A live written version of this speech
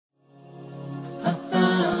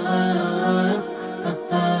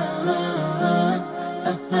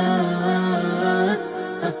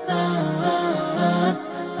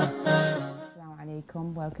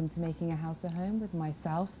welcome to Making a House a Home with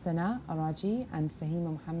myself, Sana Araji, and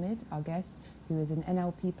Fahima Mohammed, our guest, who is an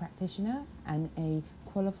NLP practitioner and a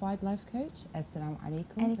qualified life coach. Assalamu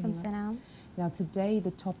alaikum. Alaikum salam. Now today the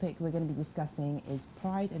topic we're going to be discussing is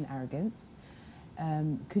pride and arrogance.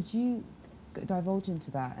 Could you divulge into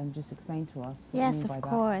that and just explain to us what Yes, you mean by of that?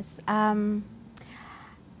 course. Imam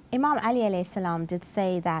Ali alayhi salam did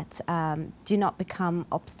say that do not become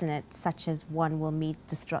obstinate, such as one will meet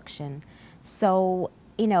destruction. So,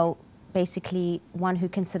 you know, basically one who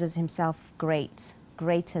considers himself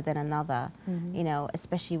greater than another, you know,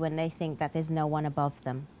 especially when they think that there's no one above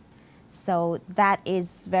them. So that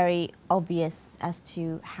is very obvious as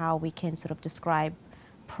to how we can sort of describe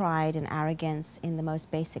pride and arrogance in the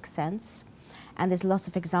most basic sense. And there's lots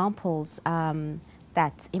of examples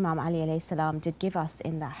that Imam Ali alayhi salam did give us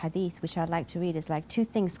in that hadith, which I'd like to read. Is like 2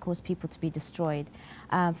 things cause people to be destroyed: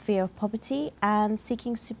 fear of poverty and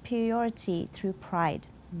seeking superiority through pride.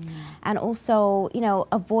 And also, you know,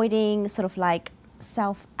 avoiding sort of like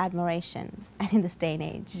self-admiration. And in this day and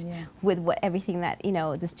age, with everything that, you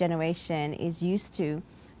know, this generation is used to,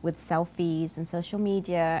 with selfies and social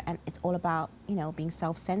media, and it's all about, you know, being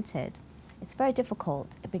self-centered. It's very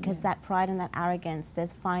difficult because that pride and that arrogance,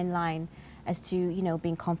 there's a fine line as to, you know,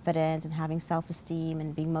 being confident and having self-esteem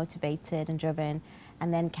and being motivated and driven,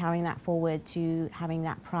 and then carrying that forward to having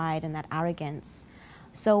that pride and that arrogance.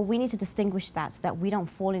 So we need to distinguish that so that we don't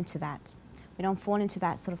fall into that. We don't fall into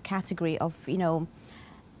that sort of category of, you know,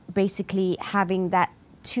 basically having that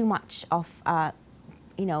too much of,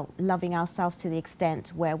 you know, loving ourselves to the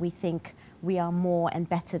extent where we think we are more and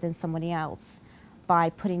better than somebody else by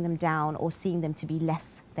putting them down or seeing them to be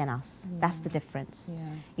less than us. That's the difference.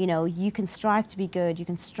 You know, you can strive to be good, you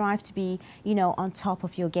can strive to be, you know, on top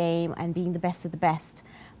of your game and being the best of the best,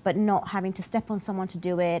 but not having to step on someone to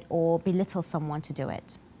do it or belittle someone to do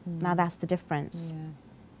it. Now that's the difference.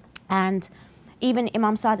 And even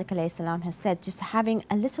Imam Sadiq alayhi salam has said, just having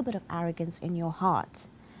a little bit of arrogance in your heart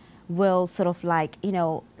will sort of like, you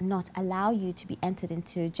know, not allow you to be entered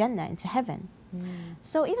into Jannah, into heaven.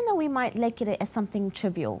 So even though we might look at it as something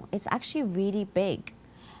trivial, it's actually really big,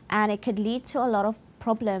 and it could lead to a lot of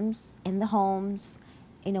problems in the homes,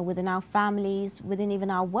 you know, within our families, within even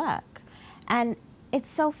our work. And it's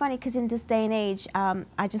so funny because in this day and age,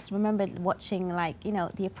 I just remembered watching, like, you know,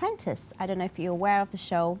 The Apprentice. I don't know if you're aware of the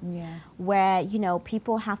show, where, you know,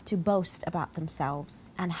 people have to boast about themselves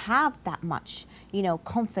and have that much, you know,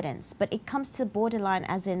 confidence, but it comes to borderline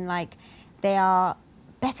as in like they are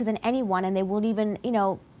better than anyone, and they will even, you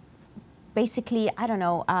know, basically, I don't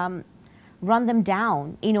know, run them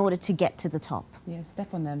down in order to get to the top.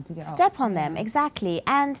 Step on them to get up. Step on them, exactly.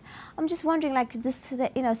 And I'm just wondering, like, this,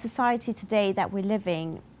 you know, society today that we're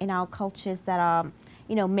living in, our cultures that are,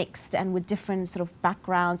 you know, mixed and with different sort of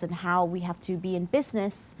backgrounds, and how we have to be in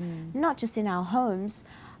business, not just in our homes,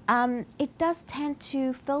 it does tend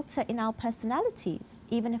to filter in our personalities,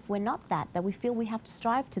 even if we're not that we feel we have to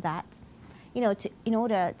strive to that, you know, in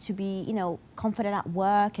order to be, you know, confident at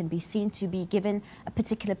work and be seen to be given a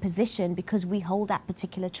particular position because we hold that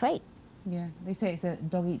particular trait. They say it's a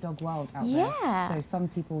dog-eat-dog world out there. So some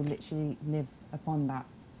people literally live upon that,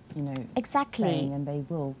 you know, saying, and they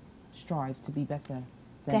will strive to be better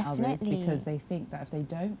than others because they think that if they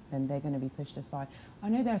don't, then they're going to be pushed aside. I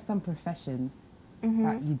know there are some professions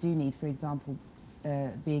that you do need. For example,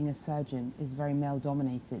 being a surgeon is very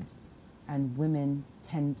male-dominated, and women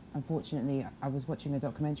tend, unfortunately, I was watching a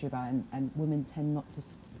documentary about it, and women tend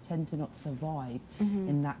to not survive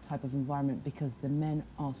in that type of environment because the men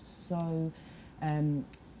are so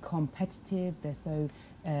competitive, they're so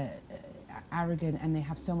arrogant, and they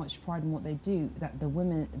have so much pride in what they do that the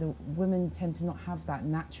women tend to not have that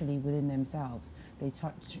naturally within themselves. They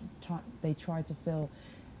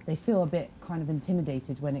feel a bit kind of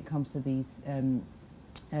intimidated when it comes to these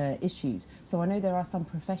issues. So I know there are some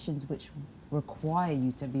professions which require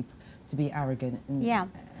you to be arrogant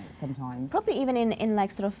sometimes. Probably even in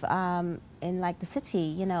like sort of in like the city,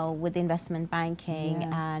 you know, with investment banking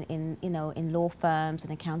and in, you know, in law firms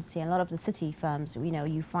and accountancy, and a lot of the city firms, you know,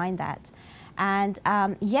 you find that. And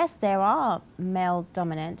yes, there are male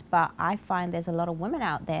dominant, but I find there's a lot of women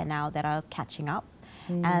out there now that are catching up.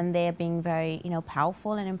 And they're being very, you know,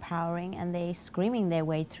 powerful and empowering, and they're screaming their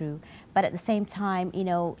way through. But at the same time, you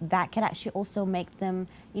know, that could actually also make them,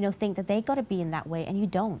 you know, think that they got to be in that way, and you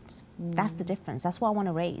don't. That's the difference. That's what I want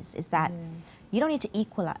to raise, is that you don't need to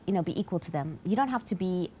be equal to them. You don't have to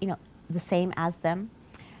be, you know, the same as them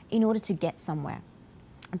in order to get somewhere.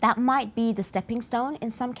 That might be the stepping stone in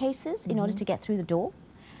some cases in order to get through the door.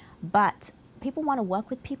 But people want to work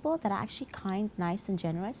with people that are actually kind, nice, and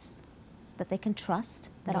generous, that they can trust,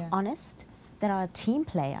 that are honest, that are a team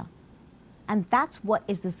player. And that's what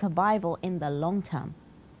is the survival in the long term.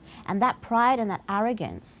 And that pride and that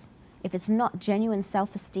arrogance, if it's not genuine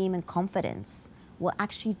self-esteem and confidence, will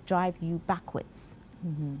actually drive you backwards.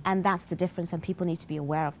 And that's the difference, and people need to be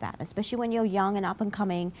aware of that, especially when you're young and up and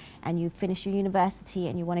coming and you finish your university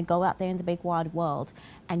and you want to go out there in the big wide world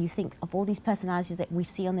and you think of all these personalities that we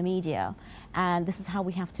see on the media and this is how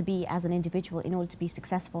we have to be as an individual in order to be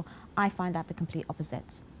successful. I find that the complete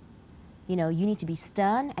opposite. You know, you need to be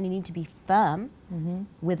stern and you need to be firm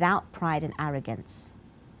without pride and arrogance.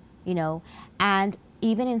 You know, and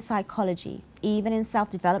even in psychology, even in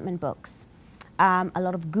self-development books, a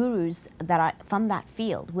lot of gurus that are from that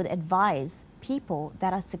field would advise people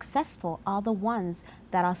that are successful are the ones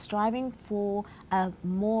that are striving for a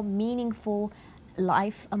more meaningful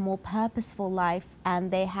life, a more purposeful life, and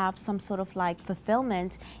they have some sort of like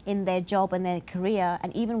fulfillment in their job and their career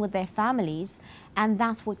and even with their families, and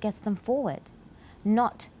that's what gets them forward.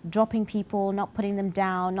 Not dropping people, not putting them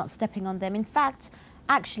down, not stepping on them. In fact,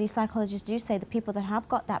 actually, psychologists do say the people that have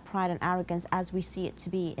got that pride and arrogance, as we see it to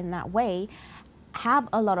be in that way, have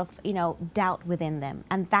a lot of, you know, doubt within them,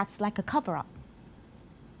 and that's like a cover-up.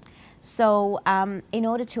 So in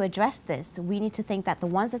order to address this, we need to think that the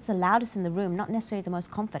ones that's the loudest in the room, not necessarily the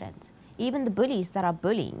most confident. Even the bullies that are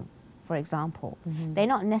bullying, for example, they're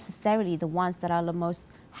not necessarily the ones that are the most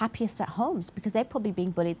happiest at homes, because they're probably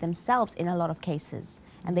being bullied themselves in a lot of cases,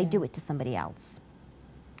 and they do it to somebody else.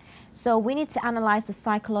 So we need to analyze the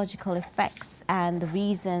psychological effects and the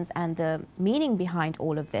reasons and the meaning behind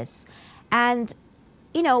all of this. And,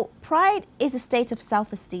 you know, pride is a state of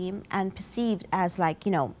self-esteem and perceived as like,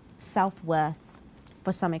 you know, self-worth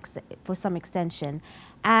for some extension.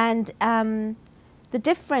 And the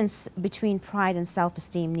difference between pride and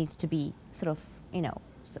self-esteem needs to be sort of, you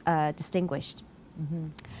know, distinguished.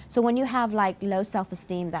 So when you have like low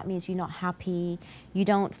self-esteem, that means you're not happy, you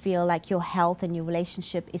don't feel like your health and your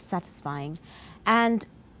relationship is satisfying. And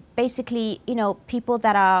basically, you know, people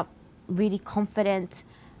that are really confident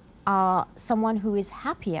are someone who is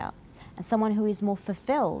happier and someone who is more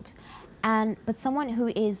fulfilled, but someone who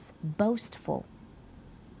is boastful.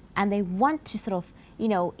 And they want to sort of, you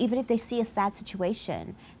know, even if they see a sad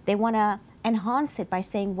situation, they want to enhance it by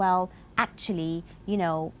saying, well, actually, you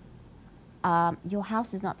know, your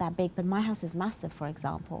house is not that big, but my house is massive, for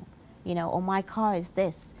example, you know, or my car is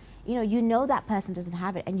this. You know that person doesn't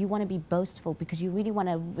have it, and you want to be boastful because you really want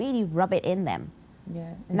to really rub it in them.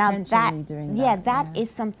 Yeah, intentionally doing that. Yeah, that is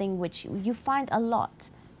something which you find a lot.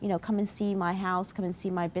 You know, come and see my house, come and see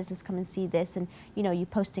my business, come and see this, and you know, you're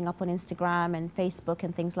posting up on Instagram and Facebook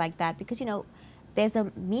and things like that because, you know, there's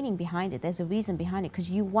a meaning behind it, there's a reason behind it, because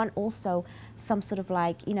you want also some sort of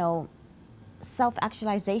like, you know,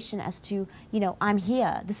 self-actualization as to, you know, I'm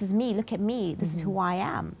here, this is me, look at me, this is who I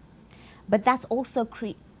am. But that's also,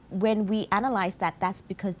 when we analyze that, that's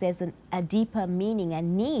because there's a deeper meaning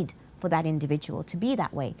and need for that individual to be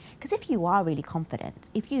that way. Because if you are really confident,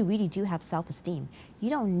 if you really do have self-esteem, you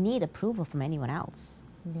don't need approval from anyone else.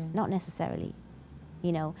 Not necessarily.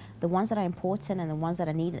 You know, the ones that are important and the ones that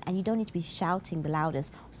are needed, and you don't need to be shouting the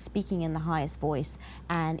loudest, speaking in the highest voice.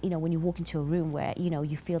 And, you know, when you walk into a room where, you know,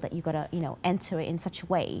 you feel that you got to, you know, enter it in such a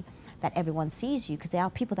way that everyone sees you, because there are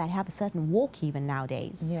people that have a certain walk even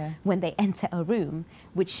nowadays when they enter a room,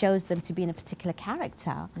 which shows them to be in a particular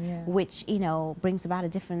character, which, you know, brings about a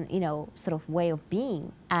different, you know, sort of way of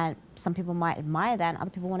being. And some people might admire that, and other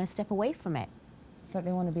people want to step away from it. It's like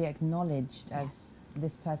they want to be acknowledged as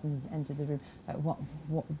this person has entered the room.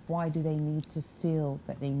 Like why do they need to feel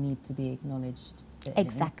that they need to be acknowledged?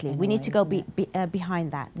 Exactly. We need to go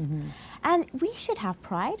behind that. And we should have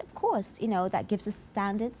pride, of course, you know, that gives us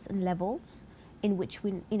standards and levels in which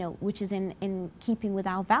we, you know, which is in keeping with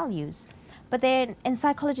our values. But then, and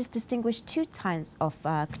psychologists distinguish two kinds of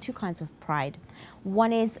pride.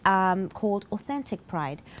 One is called authentic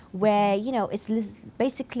pride, where, you know, it's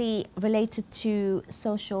basically related to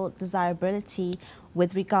social desirability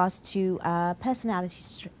with regards to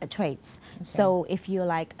personality traits. So if you're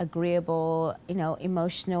like agreeable, you know,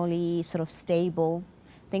 emotionally sort of stable,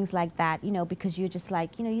 things like that, you know, because you're just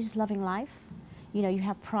like, you know, you're just loving life. You know, you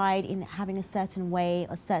have pride in having a certain way,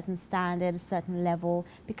 a certain standard, a certain level,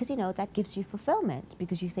 because, you know, that gives you fulfillment,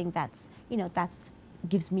 because you think that's, you know,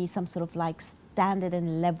 gives me some sort of like standard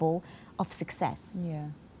and level of success,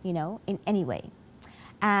 you know, in any way.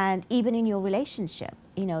 And even in your relationship,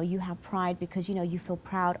 you know, you have pride because, you know, you feel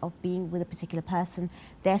proud of being with a particular person.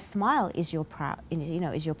 Their smile is your proud, you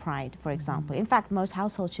know, is your pride, for example. In fact, most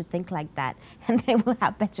households should think like that, and they will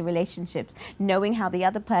have better relationships, knowing how the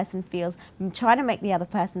other person feels, and try to make the other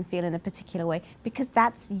person feel in a particular way, because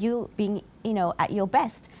that's you being, you know, at your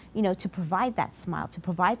best, you know, to provide that smile, to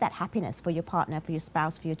provide that happiness for your partner, for your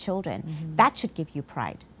spouse, for your children. That should give you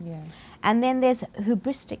pride. Yeah. And then there's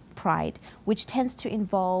hubristic pride, which tends to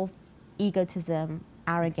involve egotism,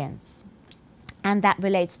 arrogance. And that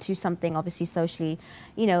relates to something obviously socially,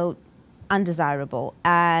 you know, undesirable,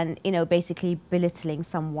 and, you know, basically belittling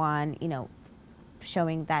someone, you know,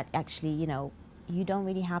 showing that actually, you know, you don't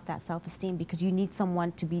really have that self-esteem because you need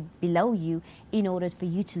someone to be below you in order for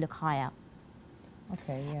you to look higher.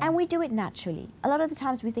 Okay, yeah. And we do it naturally. A lot of the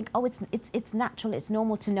times we think, oh, it's natural, it's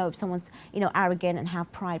normal to know if someone's, you know, arrogant and have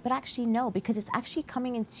pride. But actually no, because it's actually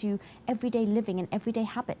coming into everyday living and everyday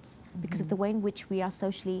habits because of the way in which we are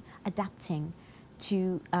socially adapting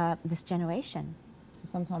to this generation. So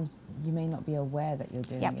sometimes you may not be aware that you're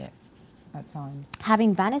doing it at times.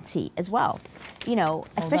 Having vanity as well, you know,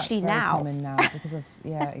 especially that's very now. common now because of,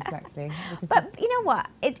 yeah, exactly. Because But you know what?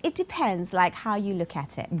 It depends, like, how you look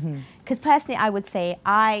at it. Because personally, I would say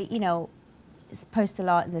you know, post a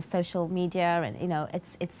lot in the social media, and, you know,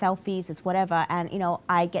 it's selfies, it's whatever, and, you know,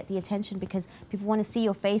 I get the attention because people want to see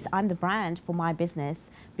your face. I'm the brand for my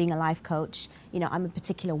business, being a life coach. You know, I'm a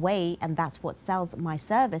particular way, and that's what sells my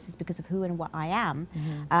service, is because of who and what I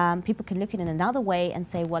am. People can look at it in another way and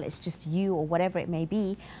say, well, it's just you, or whatever it may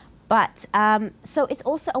be. But so it's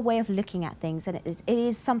also a way of looking at things, and it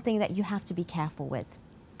is something that you have to be careful with.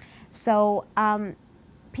 So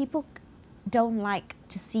people don't like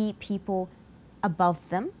to see people above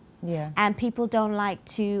them, and people don't like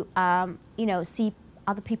to you know, see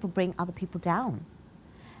other people bring other people down.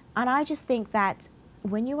 And I just think that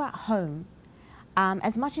when you're at home,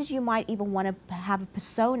 as much as you might even want to have a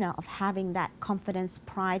persona of having that confidence,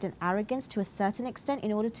 pride and arrogance to a certain extent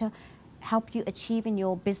in order to help you achieve in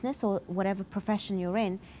your business or whatever profession you're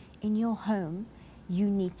in your home, you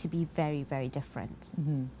need to be very, very different.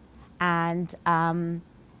 And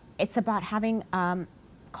it's about having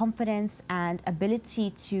confidence and ability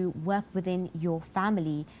to work within your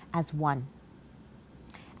family as one,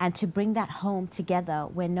 and to bring that home together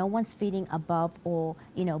where no one's feeling above or,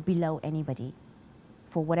 you know, below anybody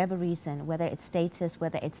for whatever reason, whether it's status,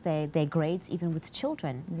 whether it's their grades, even with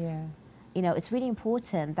children. You know, it's really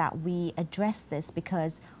important that we address this,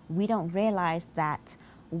 because we don't realize that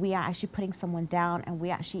we are actually putting someone down, and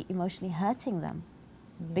we're actually emotionally hurting them.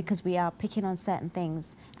 Because we are picking on certain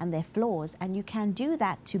things and their flaws, and you can do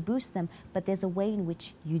that to boost them, but there's a way in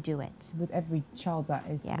which you do it. With every child, that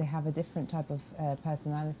is, they have a different type of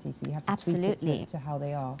personality, so you have to Absolutely. tweak it to how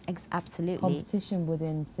they are. Absolutely. Competition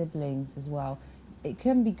within siblings as well. It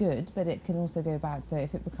can be good, but it can also go bad. So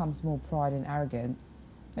if it becomes more pride and arrogance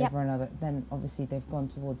over another, then obviously they've gone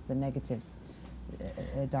towards the negative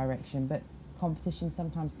direction. But competition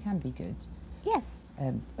sometimes can be good. Yes.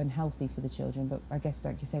 And healthy for the children, but I guess,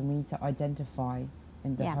 like you say, we need to identify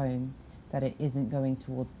in the home that it isn't going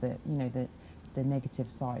towards the, you know, the negative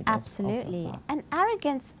side. Absolutely. Of that. And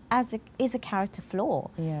arrogance is a character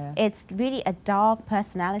flaw. Yeah. It's really a dark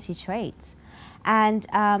personality trait, and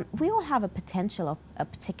we all have a potential of a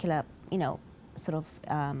particular, you know, sort of,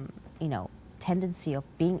 you know, tendency of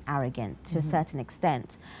being arrogant to a certain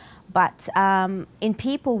extent, but in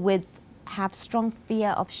people with have strong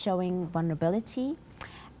fear of showing vulnerability,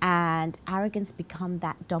 and arrogance become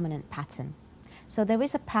that dominant pattern. So there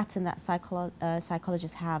is a pattern that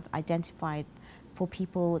psychologists have identified for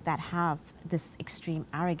people that have this extreme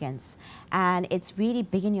arrogance, and it's really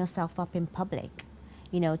bigging yourself up in public,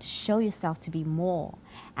 you know, to show yourself to be more,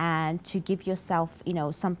 and to give yourself, you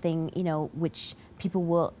know, something, you know, which people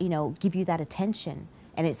will, you know, give you that attention,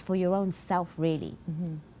 and it's for your own self, really.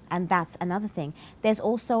 And that's another thing. There's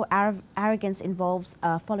also arrogance involves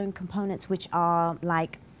following components, which are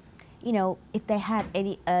like, you know, if they had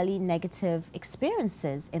any early negative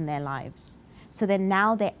experiences in their lives. So then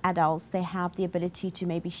now they're adults, they have the ability to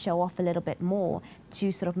maybe show off a little bit more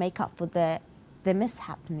to sort of make up for the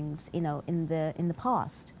mishappenings, you know, in the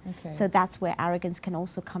past. Okay. So that's where arrogance can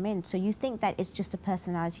also come in. So you think that it's just a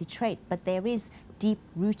personality trait, but there is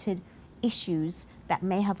deep-rooted issues that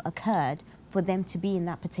may have occurred for them to be in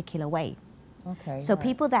that particular way. Okay. So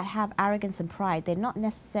people that have arrogance and pride, they're not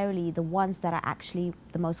necessarily the ones that are actually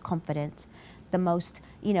the most confident, the most,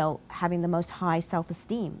 you know, having the most high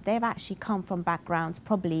self-esteem. They've actually come from backgrounds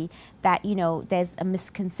probably that, you know, there's a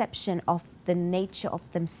misconception of the nature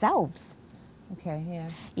of themselves. Okay, yeah.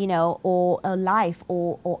 You know, or a life,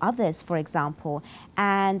 or others, for example.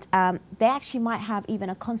 And they actually might have even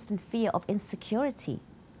a constant fear of insecurity.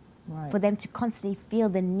 Right. For them to constantly feel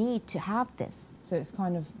the need to have this. So it's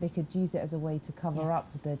kind of, they could use it as a way to cover up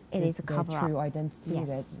their true identity. Yes,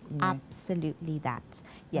 that, you know. absolutely that.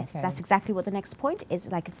 Yes, Okay. that's exactly what the next point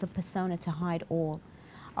is. Like, it's a persona to hide all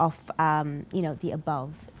of, you know, the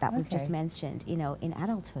above that we've just mentioned, you know, in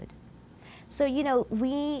adulthood. So, you know,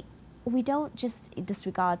 we don't just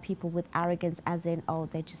disregard people with arrogance as in, oh,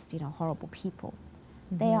 they're just, you know, horrible people.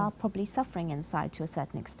 They are probably suffering inside to a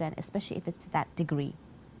certain extent, especially if it's to that degree.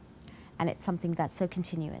 And it's something that's so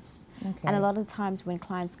continuous. Okay. And a lot of the times when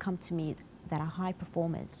clients come to me that are high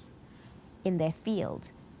performers in their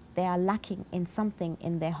field, they are lacking in something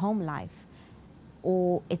in their home life,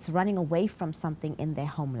 or it's running away from something in their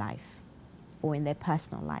home life or in their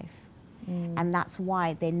personal life. And that's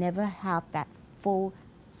why they never have that full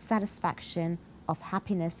satisfaction of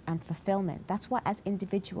happiness and fulfillment. That's why as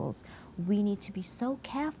individuals, we need to be so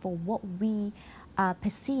careful what we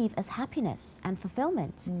perceive as happiness and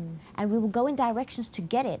fulfillment. And we will go in directions to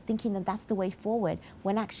get it, thinking that that's the way forward,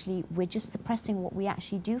 when actually we're just suppressing what we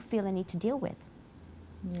actually do feel and need to deal with.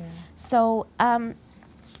 Yeah. So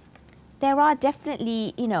there are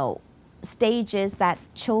definitely, you know, stages that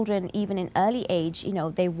children, even in early age, you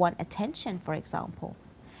know, they want attention, for example.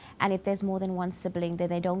 And if there's more than one sibling, then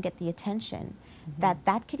they don't get the attention.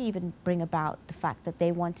 That could even bring about the fact that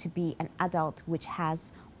they want to be an adult which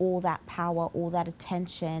has all that power, all that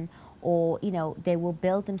attention, or, you know, they will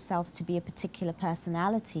build themselves to be a particular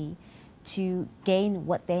personality to gain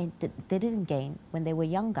what they didn't gain when they were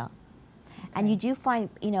younger. And you do find,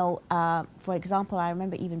 you know, for example, I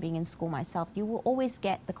remember even being in school myself, you will always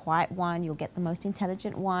get the quiet one, you'll get the most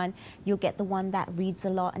intelligent one, you'll get the one that reads a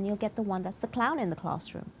lot, and you'll get the one that's the clown in the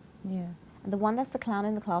classroom. Yeah. And the one that's the clown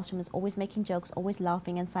in the classroom is always making jokes, always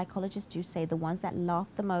laughing, and psychologists do say the ones that laugh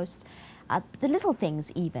the most, the little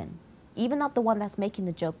things even not the one that's making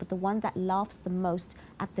the joke, but the one that laughs the most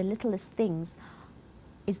at the littlest things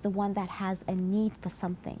is the one that has a need for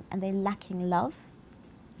something, and they're lacking love.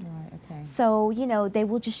 Right, okay. So, you know, they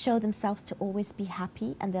will just show themselves to always be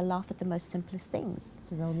happy, and they'll laugh at the most simplest things.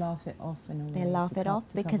 So they'll laugh it off in a way. They laugh it off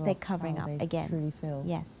because they're covering up again. Truly feel.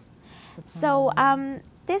 Yes. So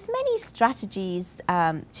there's many strategies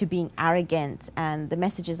to being arrogant, and the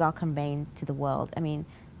messages are conveyed to the world. I mean,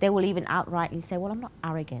 they will even outrightly say, well, I'm not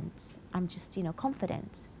arrogant, I'm just, you know,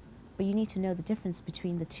 confident. But you need to know the difference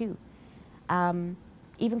between the two.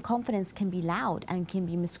 Even confidence can be loud and can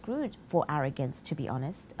be misconstrued for arrogance, to be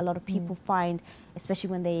honest. A lot of people find,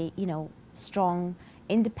 especially when they, you know, strong,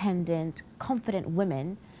 independent, confident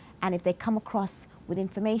women, and if they come across with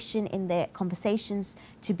information in their conversations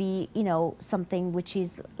to be, you know, something which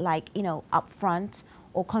is like, you know, upfront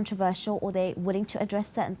or controversial, or they're willing to address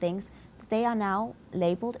certain things, they are now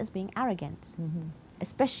labeled as being arrogant,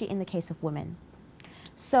 especially in the case of women.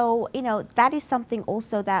 So, you know, that is something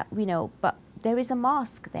also that, you know, but there is a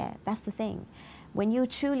mask there. That's the thing. When you're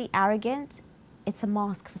truly arrogant, it's a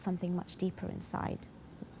mask for something much deeper inside.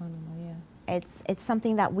 SubhanAllah, yeah. It's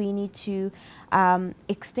something that we need to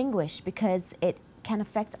extinguish, because it can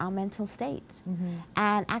affect our mental state.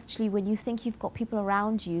 And actually, when you think you've got people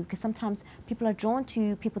around you, because sometimes people are drawn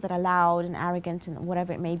to people that are loud and arrogant and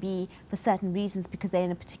whatever it may be for certain reasons, because they're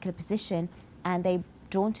in a particular position and they're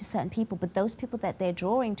drawn to certain people, but those people that they're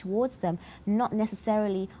drawing towards them not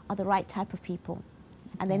necessarily are the right type of people.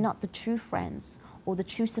 And they're not the true friends or the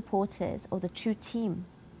true supporters or the true team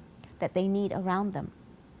that they need around them.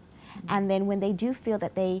 And then when they do feel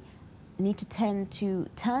that they need to turn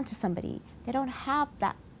to somebody, they don't have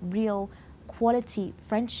that real quality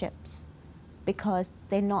friendships, because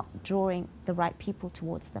they're not drawing the right people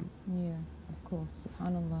towards them. Yeah, of course,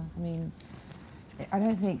 SubhanAllah. I mean, I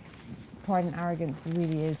don't think pride and arrogance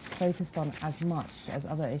really is focused on as much as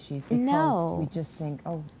other issues, because we just think,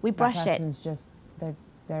 oh, we brush that person's just,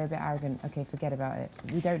 they're a bit arrogant, okay, forget about it.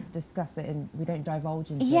 We don't discuss it, and we don't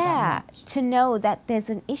divulge into it that much. To know that there's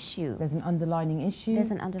an issue. There's an underlining issue.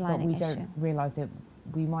 There's an underlining issue. But we don't realise it.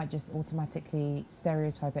 We might just automatically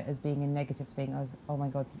stereotype it as being a negative thing, as, oh my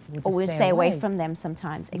God, we'll just stay away from them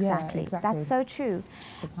sometimes. Exactly. Yeah, exactly. That's so true.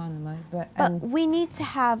 SubhanAllah. But we need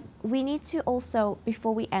to also,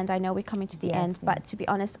 before we end, I know we're coming to the end, but to be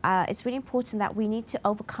honest, it's really important that we need to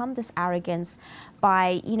overcome this arrogance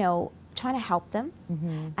by, you know, trying to help them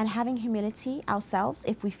and having humility ourselves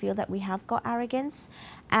if we feel that we have got arrogance,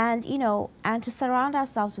 and, you know, and to surround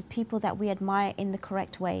ourselves with people that we admire in the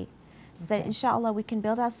correct way. so that inshallah we can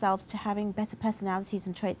build ourselves to having better personalities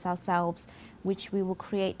and traits ourselves, which we will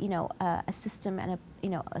create, you know, a system and a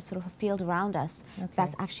sort of a field around us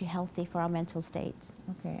that's actually healthy for our mental state.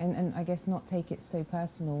 Okay, and I guess not take it so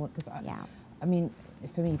personal, because I mean,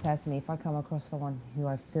 for me personally, if I come across someone who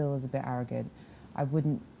I feel is a bit arrogant, I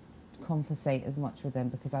wouldn't conversate as much with them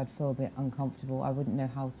because I'd feel a bit uncomfortable. I wouldn't know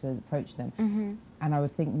how to approach them. And I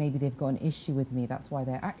would think maybe they've got an issue with me, that's why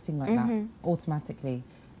they're acting like that automatically.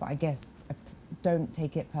 But I guess don't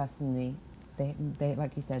take it personally. They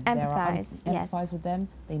like you said, empathize with them.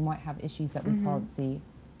 They might have issues that we can't see,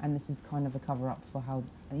 and this is kind of a cover up for how,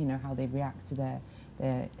 you know, how they react to their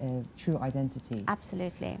true identity.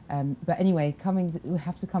 Absolutely. But anyway, we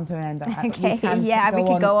have to come to an end. Okay. We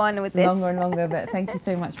can go on with this longer and longer. But thank you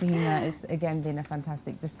so much, Fahima. It's again been a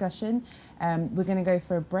fantastic discussion. We're going to go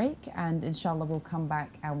for a break, and inshallah we'll come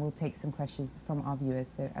back and we'll take some questions from our viewers.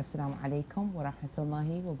 So, assalamu alaikum wa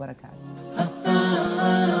rahmatullahi wa barakatuh.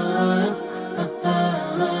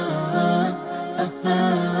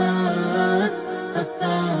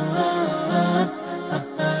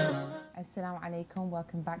 Assalamu alaikum,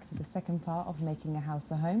 welcome back to the second part of Making a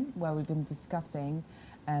House a Home, where we've been discussing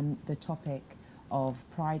the topic of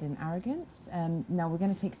pride and arrogance. Now we're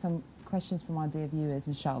going to take some questions from our dear viewers,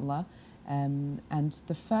 inshallah. And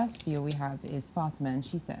the first viewer we have is Fatima, and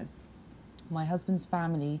she says, my husband's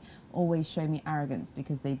family always show me arrogance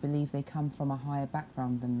because they believe they come from a higher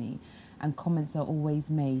background than me, and comments are always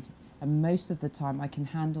made, and most of the time I can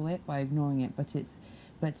handle it by ignoring it, but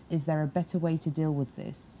is there a better way to deal with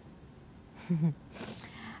this?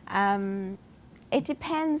 It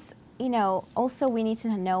depends, you know. Also, we need to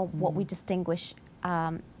know what we distinguish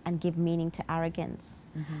and give meaning to arrogance.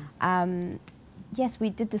 Yes, we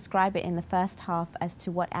did describe it in the first half as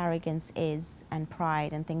to what arrogance is and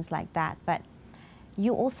pride and things like that, but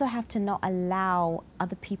you also have to not allow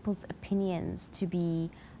other people's opinions to be,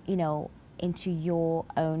 you know, into your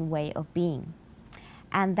own way of being.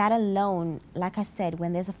 And that alone, like I said,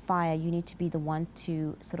 when there's a fire, you need to be the one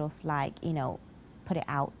to sort of like, you know, put it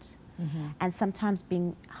out. And sometimes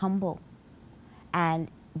being humble and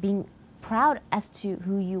being proud as to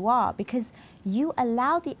who you are, because you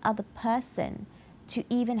allow the other person to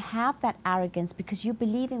even have that arrogance because you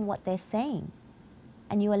believe in what they're saying.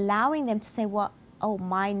 And you're allowing them to say, well, oh,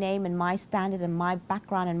 my name and my standard and my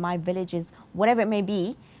background and my village is, whatever it may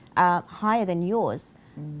be, higher than yours.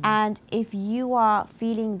 And if you are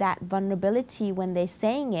feeling that vulnerability when they're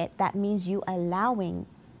saying it, that means you allowing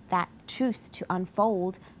that truth to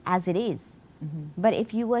unfold as it is. But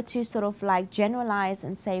if you were to sort of like generalize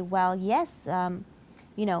and say, well, yes,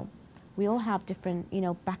 you know, we all have different, you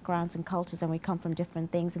know, backgrounds and cultures, and we come from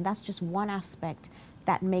different things, and that's just one aspect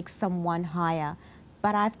that makes someone higher.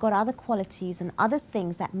 But I've got other qualities and other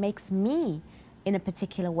things that makes me in a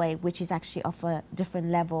particular way, which is actually of a different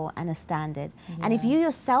level and a standard. And if you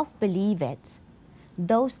yourself believe it,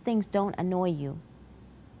 those things don't annoy you.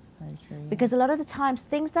 Very true, because a lot of the times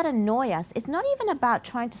things that annoy us, it's not even about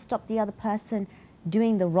trying to stop the other person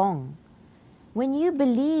doing the wrong. When you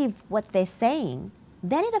believe what they're saying,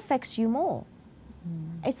 then it affects you more.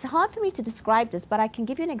 It's hard for me to describe this, but I can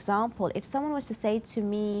give you an example. If someone was to say to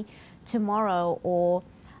me tomorrow, or,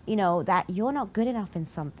 you know, that you're not good enough in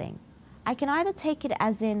something, I can either take it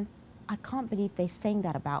as in, I can't believe they're saying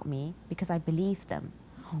that about me because I believe them.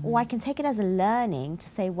 Or I can take it as a learning to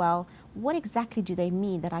say, well, what exactly do they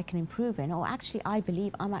mean that I can improve in? Or actually, I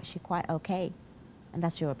believe I'm actually quite okay. And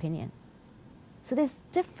that's your opinion. So there's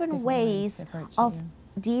different ways of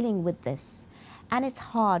dealing with this. And it's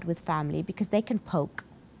hard with family because they can poke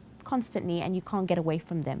constantly and you can't get away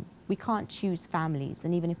from them. We can't choose families,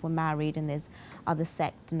 and even if we're married and there's other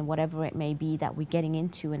sect and whatever it may be that we're getting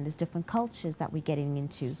into, and there's different cultures that we're getting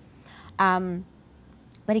into.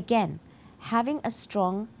 But again, having a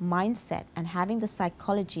strong mindset and having the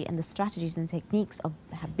psychology and the strategies and techniques of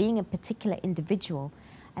being a particular individual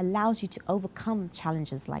allows you to overcome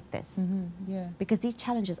challenges like this. Because these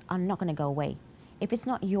challenges are not going to go away. If it's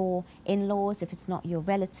not your in-laws, if it's not your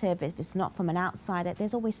relative, if it's not from an outsider,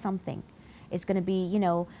 there's always something. It's going to be, you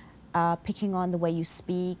know, picking on the way you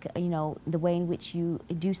speak, you know, the way in which you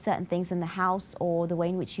do certain things in the house, or the way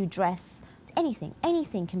in which you dress.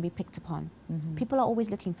 Anything can be picked upon. People are always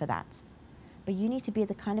looking for that. But you need to be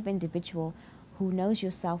the kind of individual who knows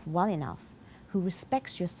yourself well enough, who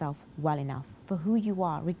respects yourself well enough for who you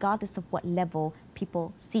are, regardless of what level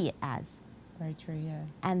people see it as. Very true, yeah.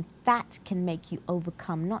 And that can make you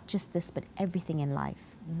overcome not just this, but everything in life.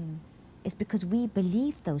 It's because we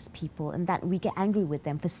believe those people, and that we get angry with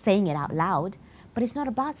them for saying it out loud. But it's not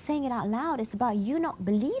about saying it out loud, it's about you not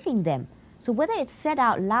believing them. So whether it's said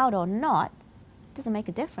out loud or not, doesn't make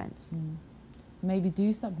a difference. Maybe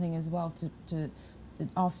do something as well to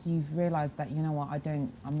after you've realised that, you know what,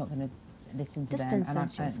 I'm not going to listen to them, and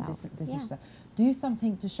distance yourself. Do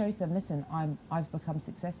something to show them, listen, I've become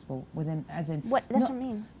successful within, as in, that's what I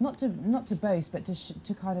mean. Not to boast, but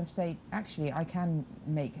to kind of say, actually, I can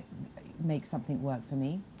make something work for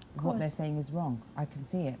me. What they're saying is wrong. I can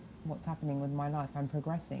see it. What's happening with my life? I'm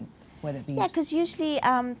progressing, whether it be. Yeah, because usually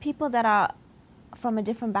people that are from a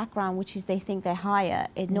different background, which is they think they're higher,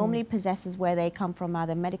 it normally possesses where they come from,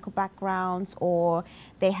 either medical backgrounds, or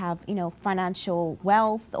they have, you know, financial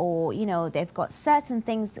wealth, or, you know, they've got certain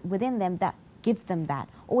things within them that give them that,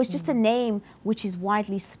 or it's just a name which is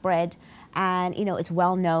widely spread and, you know, it's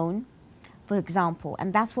well known, for example,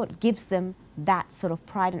 and that's what gives them that sort of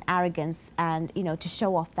pride and arrogance, and, you know, to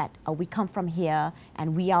show off that, oh, we come from here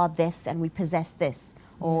and we are this and we possess this,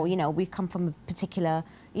 or, you know, we come from a particular,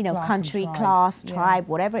 you know, country, class, tribe,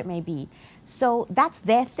 whatever it may be. So that's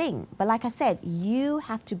their thing. But like I said, you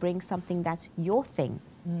have to bring something that's your thing,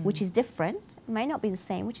 which is different. It may not be the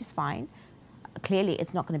same, which is fine. Clearly,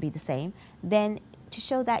 it's not going to be the same. Then to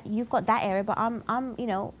show that you've got that area, but I'm, you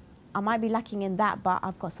know, I might be lacking in that, but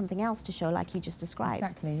I've got something else to show, like you just described.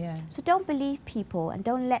 Exactly, yeah. So don't believe people and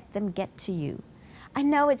don't let them get to you. I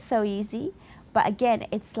know it's so easy, but again,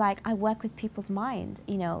 it's like I work with people's mind,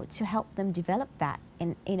 you know, to help them develop that,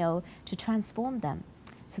 and, you know, to transform them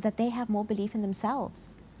so that they have more belief in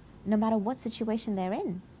themselves, no matter what situation they're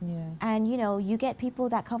in. Yeah. And, you know, you get people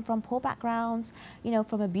that come from poor backgrounds, you know,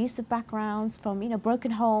 from abusive backgrounds, from, you know,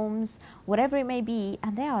 broken homes, whatever it may be,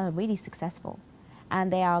 and they are really successful.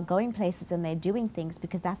 And they are going places and they're doing things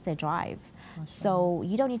because that's their drive. So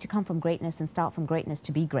you don't need to come from greatness and start from greatness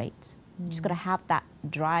to be great. You just got to have that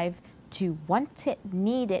drive to want it,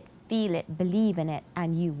 need it, feel it, believe in it,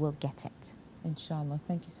 and you will get it. Inshallah.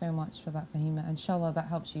 Thank you so much for that, Fahima. Inshallah, that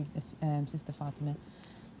helps you, Sister Fatima.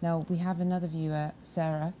 Now, we have another viewer,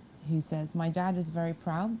 Sarah, who says, my dad is a very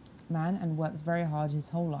proud man and worked very hard his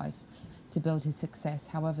whole life to build his success.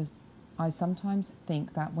 However, I sometimes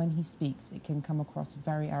think that when he speaks, it can come across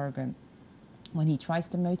very arrogant when he tries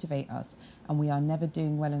to motivate us and we are never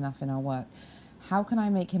doing well enough in our work. How can I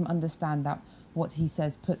make him understand that what he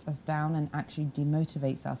says puts us down and actually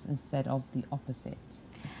demotivates us instead of the opposite?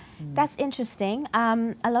 That's interesting.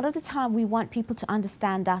 A lot of the time we want people to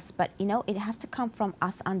understand us, but, you know, it has to come from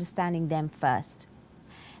us understanding them first.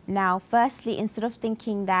 Now, firstly, instead of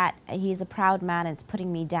thinking that he is a proud man and it's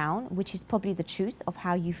putting me down, which is probably the truth of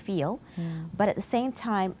how you feel, but at the same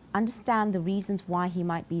time, understand the reasons why he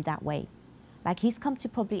might be that way. Like, he's come to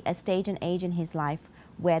probably a stage and age in his life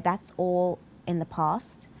where that's all in the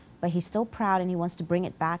past, but he's still proud and he wants to bring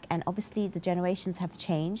it back. And obviously the generations have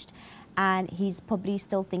changed, and he's probably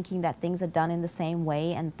still thinking that things are done in the same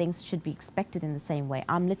way and things should be expected in the same way.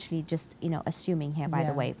 I'm literally just, you know, assuming here, by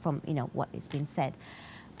the way, from, you know, what is being said.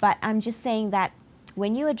 But I'm just saying that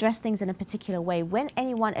when you address things in a particular way, when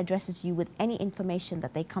anyone addresses you with any information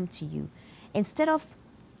that they come to you, instead of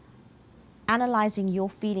analyzing your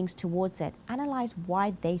feelings towards it, analyze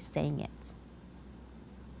why they're saying it.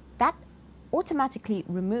 That automatically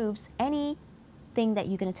removes anything that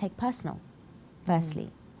you're going to take personal,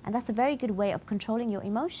 firstly. And that's a very good way of controlling your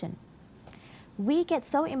emotion. We get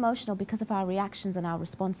so emotional because of our reactions and our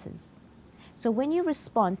responses. So when you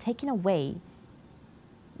respond, taking away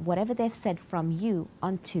whatever they've said from you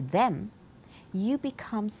onto them, you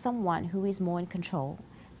become someone who is more in control,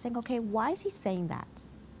 saying, okay, why is he saying that?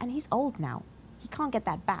 And he's old now. He can't get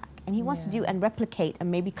that back. And he wants to do and replicate and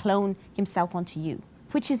maybe clone himself onto you,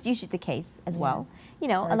 which is usually the case as well. You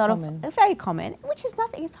know, very common, which is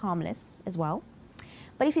nothing, it's harmless as well.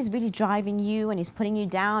 But if he's really driving you and he's putting you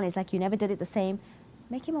down, it's like you never did it the same,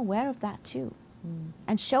 make him aware of that too.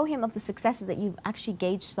 And show him of the successes that you've actually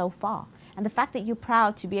gauged so far. And the fact that you're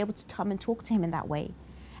proud to be able to come and talk to him in that way.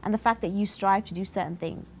 And the fact that you strive to do certain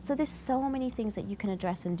things. So there's so many things that you can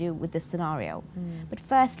address and do with this scenario. But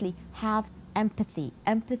firstly, have empathy.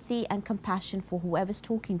 Empathy and compassion for whoever's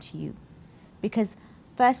talking to you. Because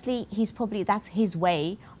firstly, that's his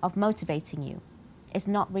way of motivating you. It's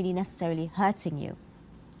not really necessarily hurting you.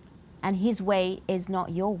 And his way is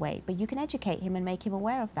not your way. But you can educate him and make him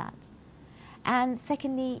aware of that. And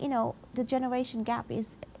secondly, you know, the generation gap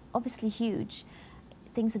is obviously huge.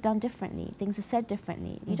 Things are done differently. Things are said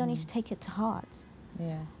differently. You don't need to take it to heart.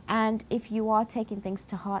 And if you are taking things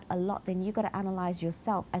to heart a lot, then you've got to analyze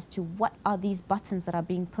yourself as to what are these buttons that are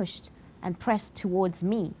being pushed and pressed towards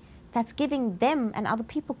me that's giving them and other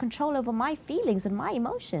people control over my feelings and my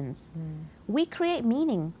emotions. We create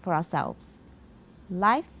meaning for ourselves.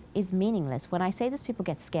 Life is meaningless. When I say this, people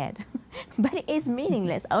get scared. But it is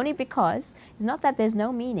meaningless only because it's not that there's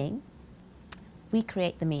no meaning. we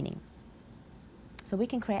create the meaning. So we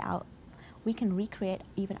can recreate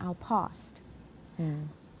even our past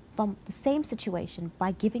from the same situation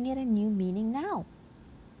by giving it a new meaning now.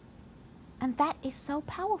 And that is so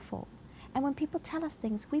powerful. And when people tell us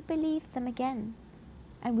things, we believe them again.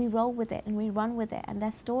 And we roll with it and we run with it. And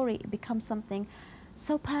their story becomes something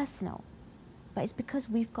so personal. But it's because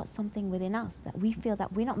we've got something within us that we feel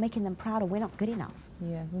that we're not making them proud or we're not good enough.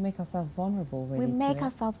 Yeah, we make ourselves vulnerable, really. We make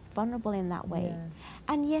ourselves vulnerable in that way.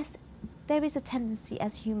 Yeah. And yes, there is a tendency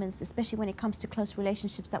as humans, especially when it comes to close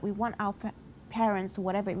relationships, that we want our parents or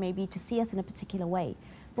whatever it may be to see us in a particular way.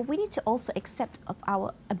 But we need to also accept of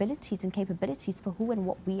our abilities and capabilities for who and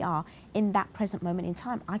what we are in that present moment in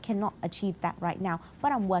time. I cannot achieve that right now,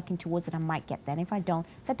 but I'm working towards it. I might get there. And if I don't,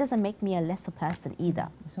 that doesn't make me a lesser person either.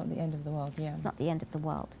 It's not the end of the world, yeah. It's not the end of the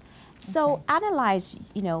world. So analyze,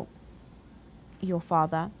 you know, your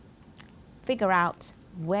father, figure out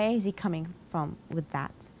where is he coming from with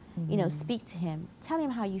that. You know, speak to him, tell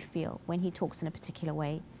him how you feel when he talks in a particular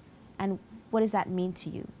way, and what does that mean to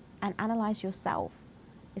you? And analyze yourself.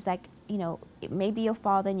 It's like, you know, it may be your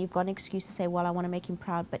father and you've got an excuse to say, well, I want to make him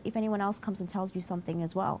proud, but if anyone else comes and tells you something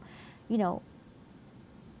as well, you know,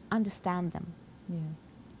 understand them. Yeah.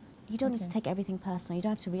 You don't need to take everything personal. You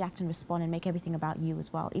don't have to react and respond and make everything about you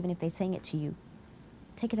as well, even if they're saying it to you.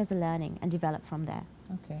 Take it as a learning and develop from there.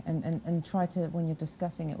 Okay, and try to, when you're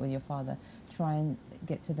discussing it with your father, try and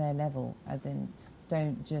get to their level, as in,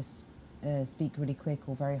 don't just speak really quick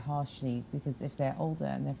or very harshly, because if they're older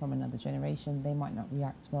and they're from another generation, they might not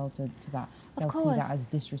react well to that. They'll see that as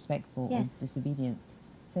disrespectful or disobedience.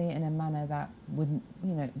 Say it in a manner that wouldn't,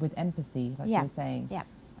 you know, with empathy, like you were saying. Yeah.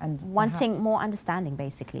 And wanting more understanding,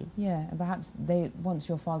 basically. Yeah, and perhaps once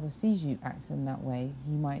your father sees you act in that way,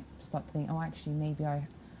 he might start to think, oh, actually, maybe I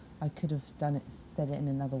could have said it in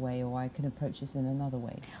another way, or I can approach this in another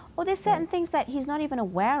way. Or there's certain things that he's not even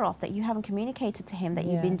aware of, that you haven't communicated to him that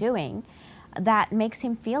you've been doing, that makes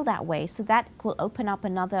him feel that way. So that will open up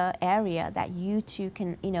another area that you two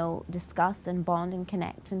can, you know, discuss and bond and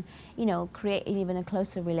connect and, you know, create even a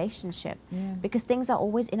closer relationship. Yeah. Because things are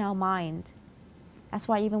always in our mind. That's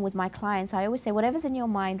why even with my clients, I always say, whatever's in your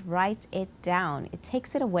mind, write it down. It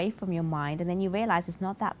takes it away from your mind, and then you realize it's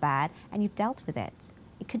not that bad, and you've dealt with it.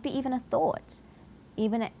 It could be even a thought,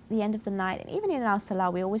 even at the end of the night. And even in our salah,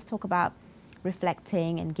 we always talk about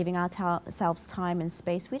reflecting and giving ourselves time and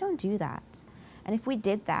space. We don't do that. And if we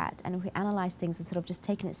did that, and if we analyze things instead of just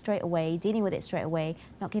taking it straight away, dealing with it straight away,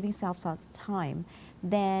 not giving ourselves time,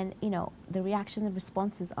 then, you know, the reaction and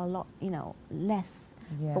responses are a lot, you know, less.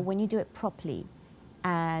 Yeah. But when you do it properly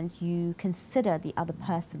and you consider the other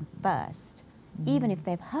person first, even if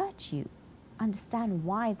they've hurt you, understand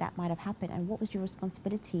why that might have happened and what was your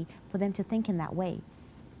responsibility for them to think in that way.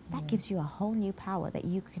 That gives you a whole new power that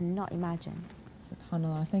you cannot imagine.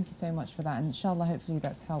 SubhanAllah, thank you so much for that. And inshallah, hopefully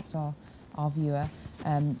that's helped our viewer.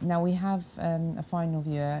 Now we have a final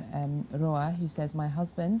viewer, Roa, who says, my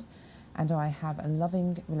husband and I have a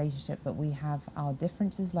loving relationship, but we have our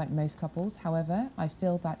differences like most couples. However, I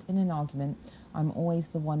feel that in an argument, I'm always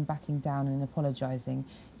the one backing down and apologizing,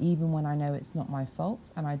 even when I know it's not my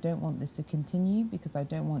fault, and I don't want this to continue because I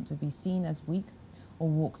don't want to be seen as weak or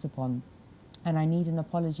walked upon. And I need an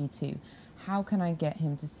apology too. How can I get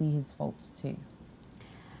him to see his faults too?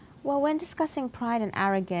 Well, when discussing pride and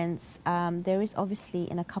arrogance, there is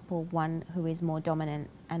obviously in a couple one who is more dominant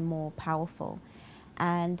and more powerful.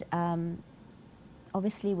 And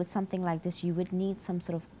obviously with something like this, you would need some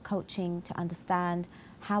sort of coaching to understand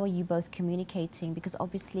how are you both communicating, because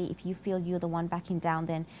obviously if you feel you're the one backing down,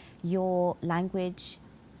 then your language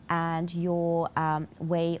and your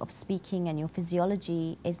way of speaking and your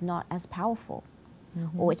physiology is not as powerful,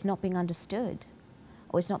 or it's not being understood,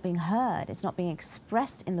 or it's not being heard, it's not being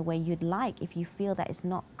expressed in the way you'd like. If you feel that it's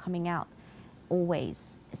not coming out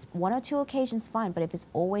always, it's one or two occasions fine, but if it's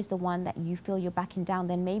always the one that you feel you're backing down,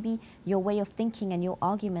 then maybe your way of thinking and your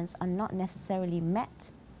arguments are not necessarily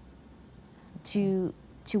met to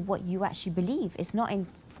what you actually believe. It's not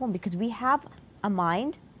informed, because we have a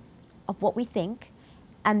mind of what we think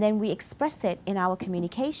and then we express it in our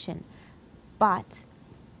communication. But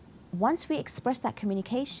once we express that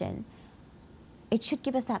communication, it should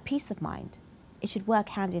give us that peace of mind. It should work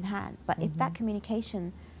hand in hand. But if that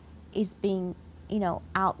communication is being, you know,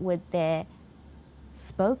 outward there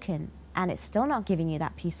spoken, and it's still not giving you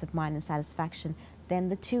that peace of mind and satisfaction, then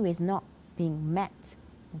the two is not being met.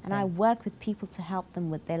 And I work with people to help them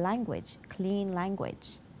with their language, clean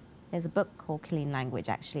language. There's a book called Clean Language,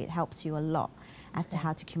 actually. It helps you a lot as to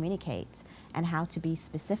how to communicate and how to be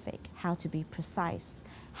specific, how to be precise,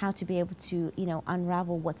 how to be able to, you know,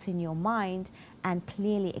 unravel what's in your mind and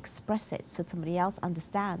clearly express it so somebody else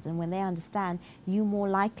understands. And when they understand, you more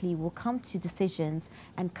likely will come to decisions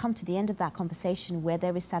and come to the end of that conversation where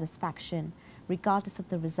there is satisfaction, regardless of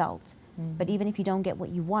the result. But even if you don't get what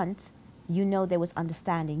you want, you know there was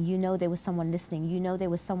understanding, you know there was someone listening, you know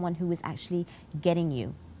there was someone who was actually getting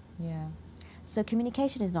you. Yeah. So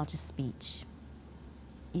communication is not just speech.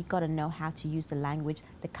 You've got to know how to use the language,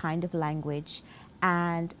 the kind of language,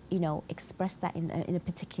 and, you know, express that in a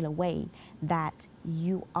particular way that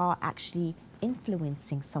you are actually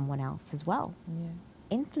influencing someone else as well. Yeah.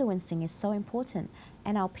 Influencing is so important.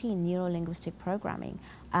 NLP, neuro-linguistic programming,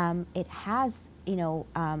 it has, you know,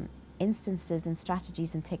 instances and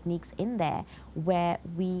strategies and techniques in there where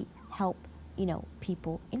we help, you know,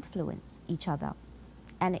 people influence each other.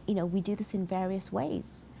 And, you know, we do this in various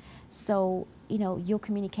ways. So, you know, your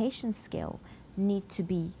communication skill need to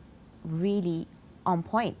be really on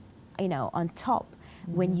point, you know, on top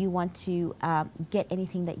when you want to get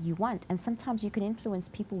anything that you want. And sometimes you can influence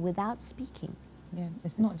people without speaking. Yeah,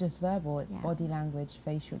 it's not just verbal, it's body language,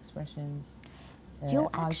 facial expressions, your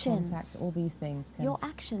eye actions, contact, all these things. Your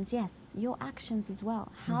actions, yes, your actions as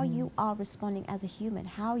well. How you are responding as a human,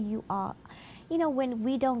 how you are, you know, when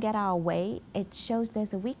we don't get our way, it shows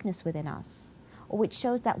there's a weakness within us, or it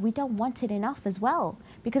shows that we don't want it enough as well.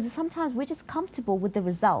 Because sometimes we're just comfortable with the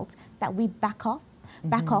result that we back off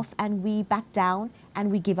and we back down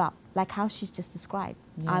and we give up, like how she's just described.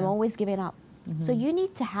 Yeah. I'm always giving up. So you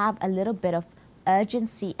need to have a little bit of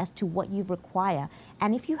urgency as to what you require.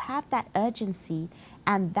 And if you have that urgency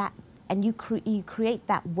and you create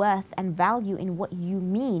that worth and value in what you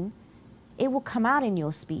mean, it will come out in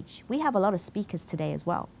your speech. We have a lot of speakers today as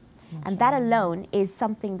well. And that alone is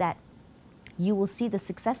something that you will see the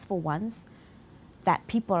successful ones that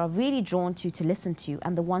people are really drawn to listen to,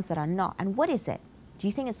 and the ones that are not. And what is it? Do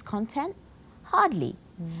you think it's content? Hardly.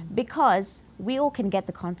 Because we all can get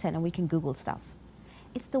the content and we can Google stuff.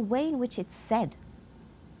 It's the way in which it's said.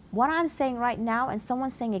 What I'm saying right now and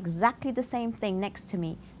someone saying exactly the same thing next to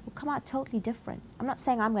me will come out totally different. I'm not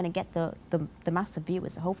saying I'm going to get the massive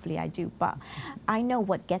viewers. Hopefully I do. But I know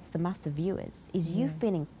what gets the massive viewers is you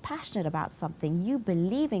feeling passionate about something, you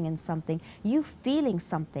believing in something, you feeling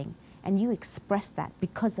something, and you express that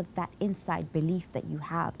because of that inside belief that you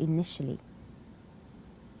have initially.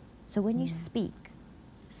 So when you speak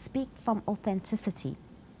from authenticity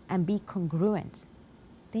and be congruent,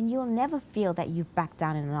 then you'll never feel that you've backed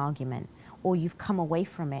down in an argument or you've come away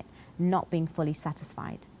from it not being fully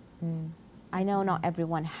satisfied. I know not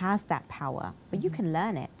everyone has that power, but you can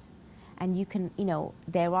learn it. And you can, you know,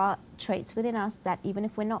 there are traits within us that even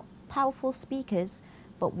if we're not powerful speakers,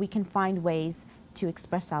 but we can find ways to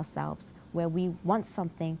express ourselves. Where we want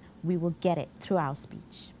something, we will get it through our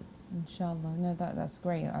speech. Inshallah. No, that's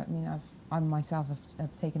great. I mean, I myself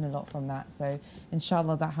have taken a lot from that. So,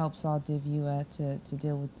 inshallah, that helps our dear viewer to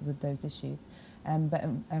deal with those issues. But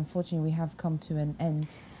unfortunately, we have come to an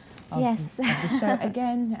end of the show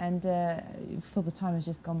again, and for the time has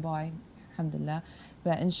just gone by, alhamdulillah.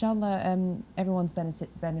 But inshallah, everyone's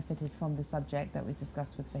benefited from the subject that we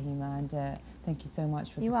discussed with Fahima, and thank you so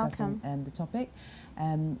much for discussing the topic.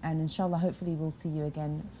 And inshallah, hopefully we'll see you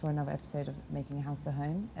again for another episode of Making a House a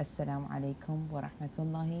Home. Assalamu alaikum wa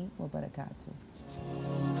rahmatullahi wa barakatuh.